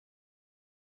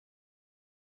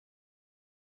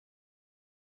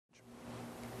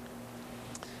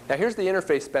Now here's the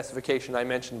interface specification I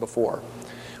mentioned before.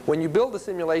 When you build a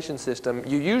simulation system,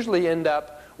 you usually end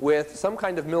up with some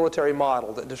kind of military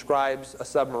model that describes a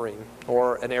submarine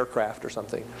or an aircraft or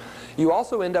something. You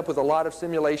also end up with a lot of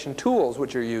simulation tools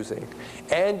which you're using.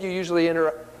 And you usually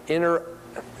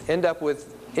end up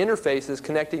with interfaces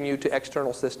connecting you to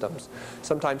external systems.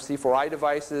 Sometimes C4I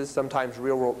devices, sometimes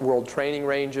real-world training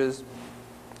ranges,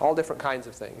 all different kinds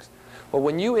of things. Well,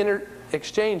 when you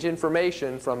exchange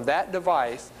information from that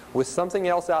device with something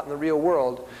else out in the real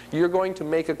world, you're going to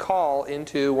make a call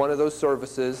into one of those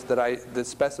services that's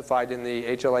specified in the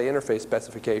HLA interface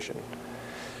specification.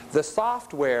 The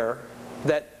software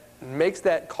that makes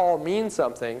that call mean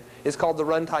something is called the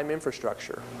runtime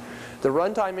infrastructure. The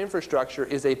runtime infrastructure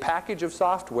is a package of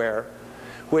software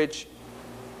which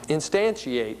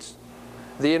instantiates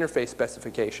the interface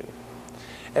specification.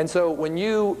 And so when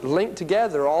you link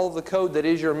together all of the code that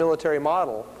is your military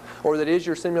model or that is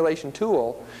your simulation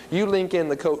tool, you link in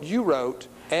the code you wrote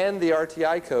and the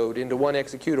RTI code into one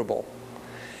executable.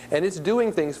 And it's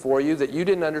doing things for you that you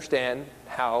didn't understand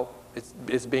how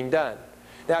it's being done.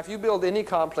 Now, if you build any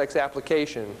complex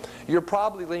application, you're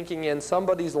probably linking in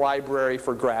somebody's library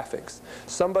for graphics,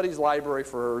 somebody's library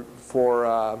for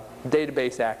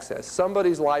database access,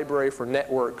 somebody's library for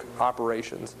network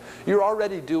operations. You're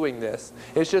already doing this.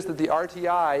 It's just that the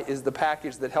RTI is the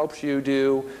package that helps you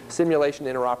do simulation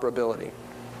interoperability.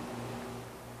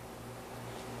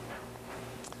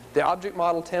 The object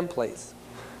model templates.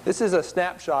 This is a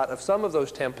snapshot of some of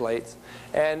those templates,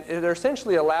 and they're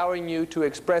essentially allowing you to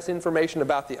express information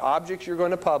about the objects you're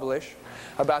going to publish,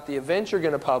 about the events you're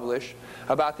going to publish,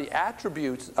 about the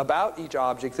attributes about each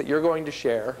object that you're going to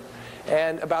share,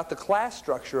 and about the class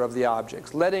structure of the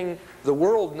objects, letting the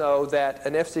world know that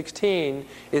an F-16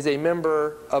 is a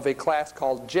member of a class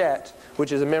called Jet,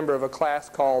 which is a member of a class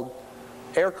called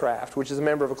Aircraft, which is a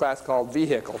member of a class called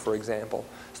Vehicle, for example,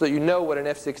 so that you know what an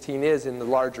F-16 is in the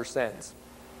larger sense.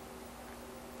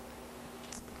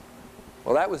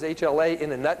 Well, that was HLA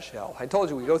in a nutshell. I told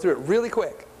you we'd go through it really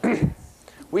quick.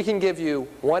 We can give you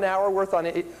 1 hour worth on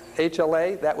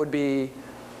HLA. That would be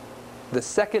the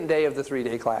second day of the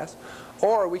 3-day class.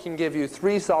 Or we can give you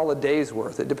 3 solid days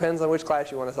worth. It depends on which class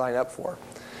you want to sign up for.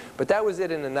 But that was it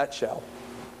in a nutshell.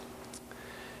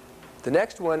 The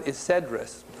next one is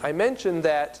CEDRIS. I mentioned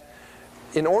that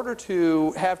in order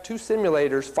to have 2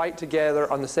 simulators fight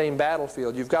together on the same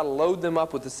battlefield, you've got to load them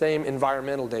up with the same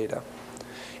environmental data.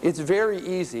 It's very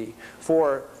easy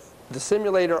for the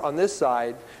simulator on this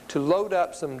side to load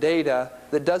up some data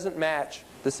that doesn't match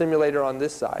the simulator on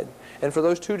this side, and for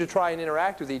those two to try and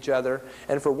interact with each other,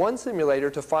 and for one simulator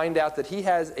to find out that he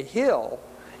has a hill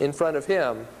in front of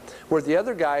him where the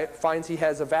other guy finds he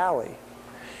has a valley.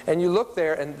 And you look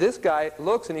there, and this guy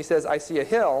looks and he says, I see a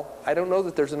hill. I don't know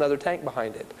that there's another tank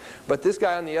behind it. But this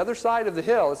guy on the other side of the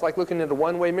hill, it's like looking in a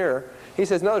one-way mirror. He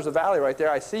says, no, there's a valley right there.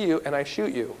 I see you, and I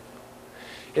shoot you.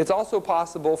 It's also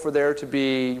possible for there to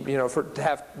be, to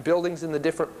have buildings in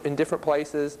different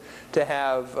places, to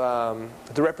have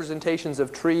the representations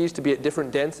of trees to be at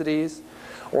different densities.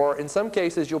 Or in some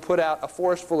cases, you'll put out a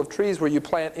forest full of trees where you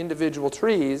plant individual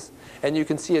trees, and you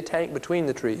can see a tank between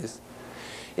the trees.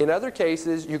 In other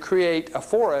cases, you create a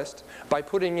forest by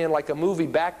putting in like a movie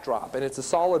backdrop, and it's a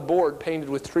solid board painted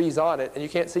with trees on it, and you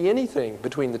can't see anything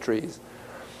between the trees.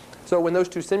 So when those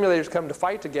 2 simulators come to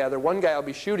fight together, one guy will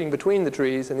be shooting between the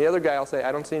trees, and the other guy will say,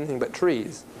 I don't see anything but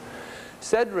trees.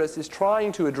 CEDRIS is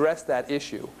trying to address that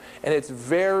issue, and it's a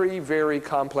very, very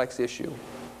complex issue.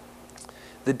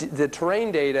 The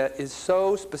terrain data is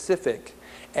so specific,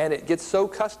 and it gets so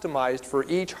customized for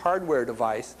each hardware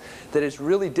device that it's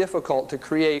really difficult to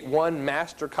create one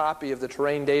master copy of the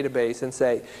terrain database and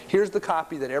say, here's the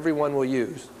copy that everyone will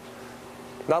use.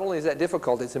 Not only is that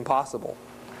difficult, it's impossible.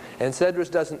 And CEDRIS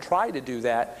doesn't try to do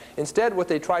that. Instead, what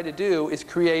they try to do is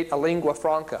create a lingua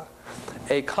franca,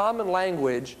 a common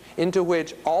language into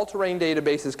which all terrain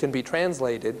databases can be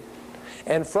translated,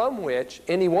 and from which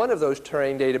any one of those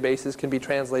terrain databases can be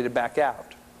translated back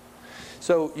out.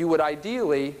 So you would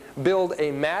ideally build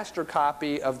a master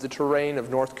copy of the terrain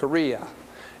of North Korea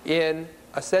in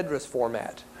a CEDRIS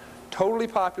format, totally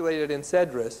populated in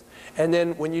CEDRIS, and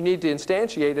then when you need to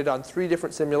instantiate it on 3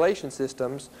 different simulation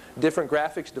systems, different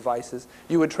graphics devices,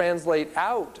 you would translate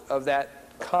out of that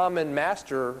common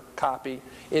master copy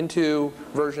into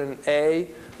version A,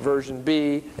 version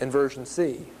B, and version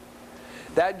C.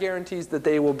 That guarantees that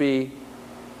they will be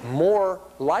more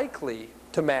likely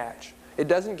to match. It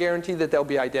doesn't guarantee that they'll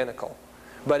be identical,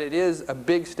 but it is a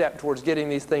big step towards getting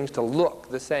these things to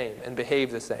look the same and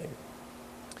behave the same.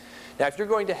 Now, if you're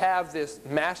going to have this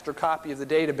master copy of the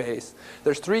database,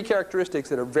 there's 3 characteristics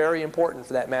that are very important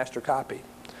for that master copy.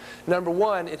 Number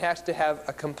one, it has to have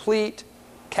a complete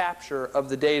capture of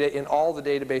the data in all the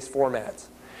database formats.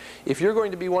 If you're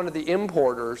going to be one of the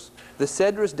importers, the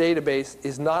CEDRUS database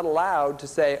is not allowed to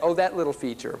say, oh, that little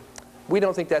feature, we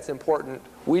don't think that's important,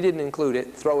 we didn't include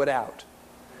it, throw it out.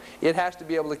 It has to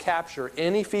be able to capture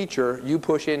any feature you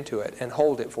push into it and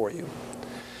hold it for you.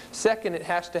 Second, it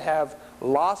has to have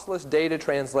lossless data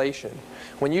translation.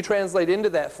 When you translate into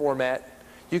that format,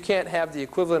 you can't have the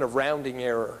equivalent of rounding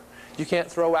error. You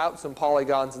can't throw out some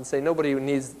polygons and say nobody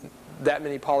needs that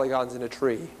many polygons in a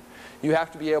tree. You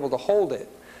have to be able to hold it.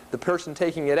 The person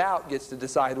taking it out gets to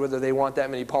decide whether they want that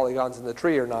many polygons in the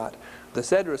tree or not. The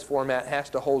CEDRUS format has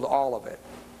to hold all of it.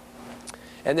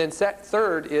 And then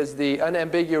third is the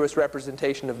unambiguous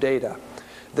representation of data.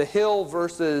 The hill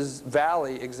versus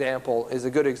valley example is a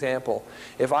good example.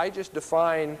 If I just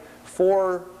define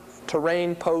 4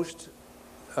 terrain post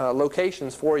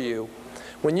locations for you,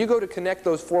 when you go to connect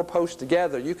those 4 posts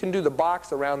together, you can do the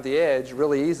box around the edge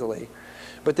really easily.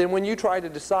 But then when you try to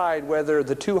decide whether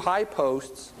the 2 high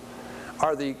posts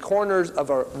are the corners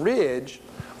of a ridge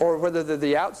or whether they're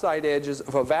the outside edges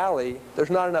of a valley,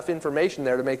 there's not enough information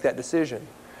there to make that decision.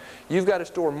 You've got to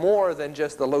store more than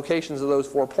just the locations of those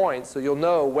 4 points so you'll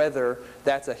know whether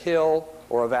that's a hill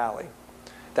or a valley.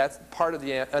 That's part of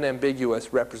the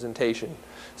unambiguous representation.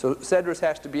 So CEDRUS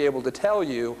has to be able to tell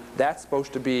you that's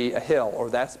supposed to be a hill or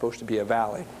that's supposed to be a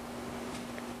valley.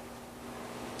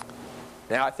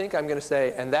 Now I think I'm going to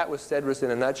say, and that was CEDRUS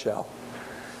in a nutshell.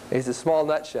 It's a small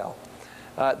nutshell.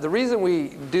 The reason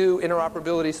we do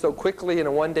interoperability so quickly in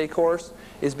a one-day course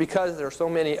is because there are so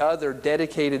many other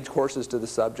dedicated courses to the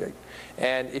subject.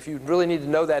 And if you really need to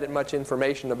know that much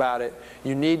information about it,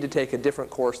 you need to take a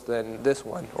different course than this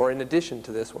one, or in addition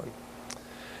to this one.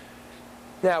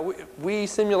 Now, we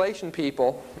simulation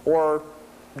people, or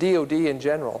DoD in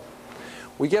general,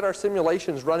 we get our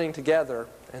simulations running together,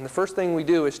 and the first thing we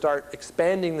do is start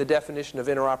expanding the definition of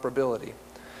interoperability.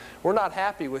 We're not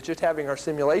happy with just having our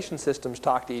simulation systems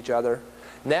talk to each other.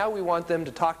 Now we want them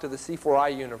to talk to the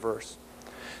C4I universe.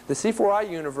 The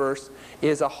C4I universe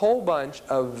is a whole bunch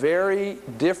of very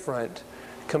different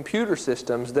computer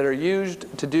systems that are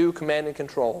used to do command and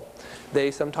control.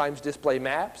 They sometimes display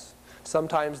maps.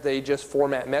 Sometimes they just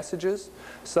format messages.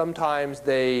 Sometimes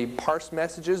they parse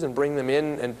messages and bring them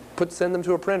in and send them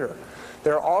to a printer.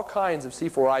 There are all kinds of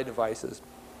C4I devices.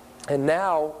 And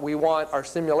now we want our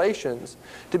simulations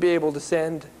to be able to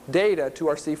send data to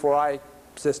our C4I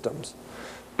systems.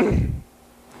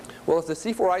 Well, if the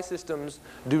C4I systems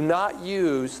do not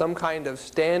use some kind of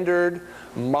standard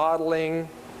modeling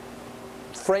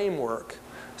framework,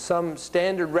 some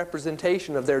standard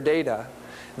representation of their data,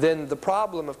 then the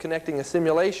problem of connecting a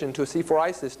simulation to a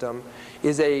C4I system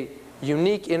is a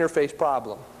unique interface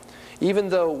problem. Even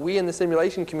though we in the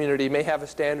simulation community may have a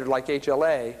standard like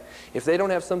HLA, if they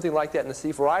don't have something like that in the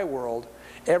C4I world,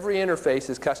 every interface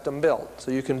is custom built.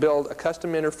 So you can build a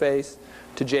custom interface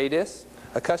to JDIS,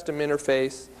 a custom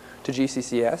interface to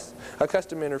GCCS, a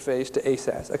custom interface to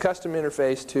ASAS, a custom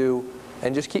interface to,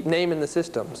 and just keep naming the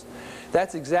systems.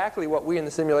 That's exactly what we in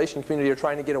the simulation community are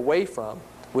trying to get away from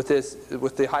with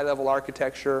the high-level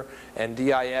architecture and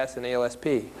DIS and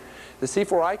ALSP. The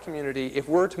C4I community, if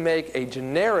we're to make a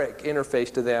generic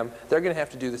interface to them, they're going to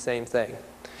have to do the same thing.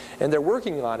 And they're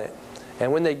working on it.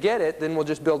 And when they get it, then we'll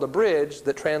just build a bridge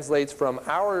that translates from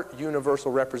our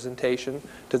universal representation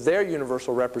to their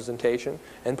universal representation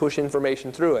and push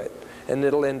information through it. And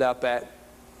it'll end up at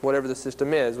whatever the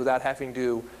system is without having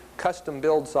to custom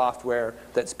build software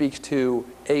that speaks to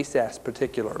ASAS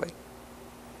particularly.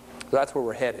 So that's where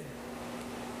we're headed.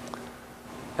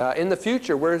 In the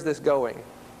future, where is this going?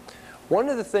 One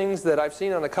of the things that I've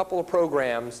seen on a couple of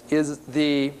programs is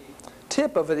the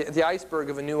tip of the iceberg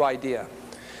of a new idea.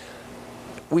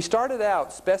 We started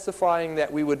out specifying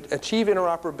that we would achieve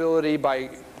interoperability by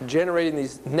generating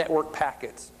these network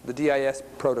packets, the DIS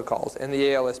protocols and the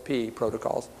ALSP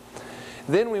protocols.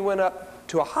 Then we went up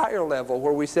to a higher level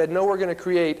where we said, no, we're going to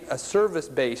create a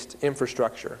service-based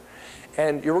infrastructure.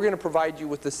 And we're going to provide you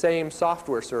with the same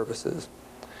software services.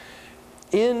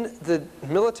 In the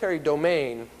military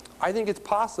domain, I think it's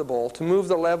possible to move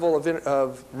the level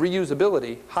of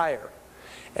reusability higher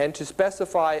and to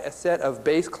specify a set of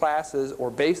base classes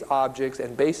or base objects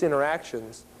and base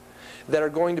interactions that are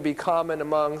going to be common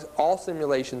among all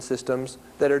simulation systems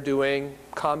that are doing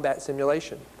combat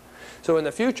simulation. So in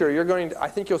the future, I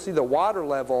think you'll see the water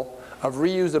level of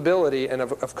reusability and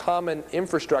of common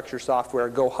infrastructure software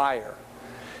go higher.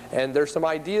 And there's some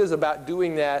ideas about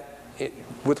doing that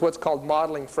with what's called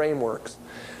modeling frameworks.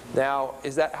 Now,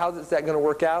 how is that going to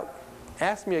work out?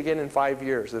 Ask me again in 5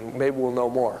 years and maybe we'll know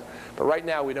more. But right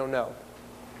now we don't know.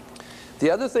 The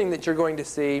other thing that you're going to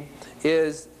see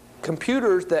is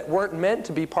computers that weren't meant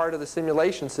to be part of the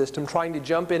simulation system trying to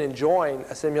jump in and join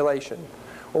a simulation.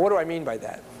 Well, what do I mean by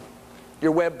that?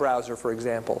 Your web browser, for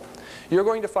example. You're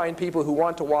going to find people who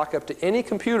want to walk up to any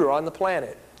computer on the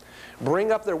planet,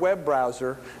 bring up their web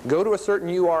browser, go to a certain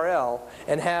URL,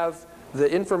 and have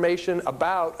the information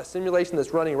about a simulation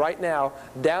that's running right now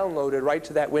downloaded right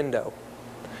to that window.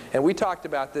 And we talked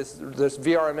about this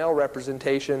VRML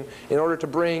representation in order to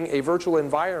bring a virtual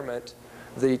environment,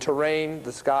 the terrain,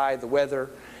 the sky, the weather,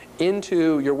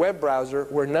 into your web browser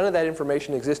where none of that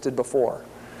information existed before.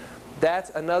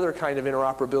 That's another kind of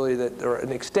interoperability, or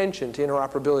an extension to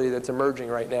interoperability that's emerging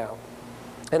right now.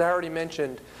 And I already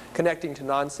mentioned connecting to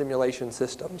non-simulation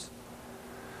systems.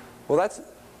 Well, that's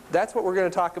what we're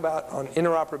going to talk about on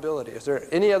interoperability. Is there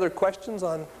any other questions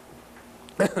on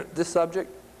this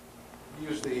subject?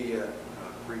 Use the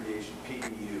abbreviation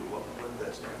PDU. What does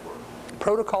that stand for?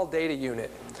 Protocol Data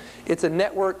Unit. It's a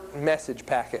network message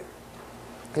packet.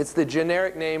 It's the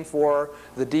generic name for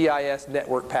the DIS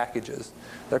network packages.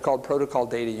 They're called Protocol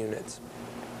Data Units.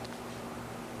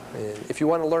 And if you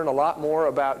want to learn a lot more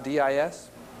about DIS,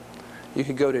 you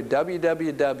could go to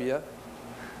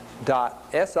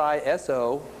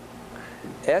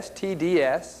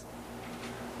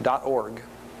www.sisostds.org.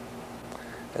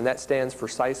 And that stands for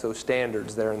SISO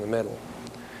standards there in the middle.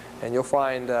 And you'll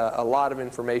find a lot of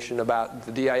information about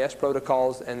the DIS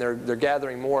protocols, and they're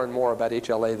gathering more and more about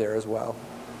HLA there as well.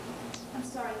 I'm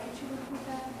sorry, could you repeat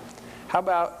that? How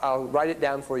about I'll write it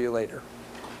down for you later.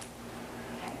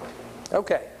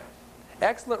 Okay.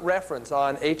 Excellent reference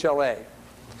on HLA.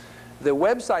 The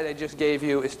website I just gave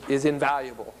you is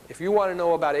invaluable. If you want to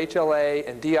know about HLA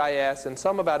and DIS and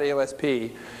some about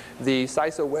ALSP, the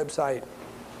SISO website,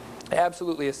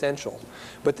 absolutely essential.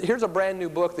 But here's a brand new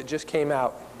book that just came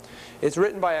out. It's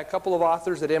written by a couple of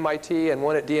authors at MIT and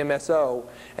one at DMSO,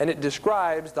 and it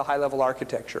describes the high-level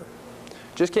architecture.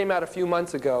 Just came out a few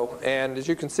months ago, and as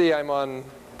you can see, I'm on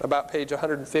about page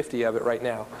 150 of it right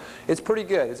now. It's pretty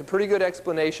good. It's a pretty good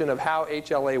explanation of how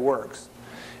HLA works.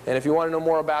 And if you want to know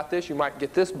more about this, you might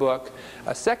get this book.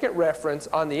 A second reference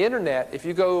on the internet, if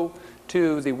you go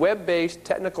to the web-based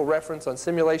technical reference on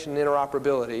simulation and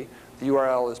interoperability, the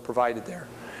URL is provided there.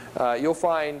 You'll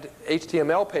find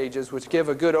HTML pages which give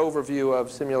a good overview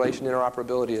of simulation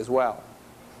interoperability as well.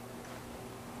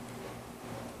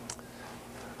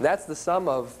 That's the sum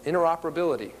of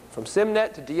interoperability, from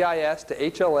SimNet to DIS to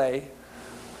HLA,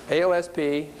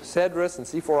 ALSP, CEDRUS, and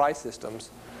C4I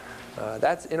systems.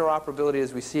 That's interoperability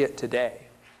as we see it today.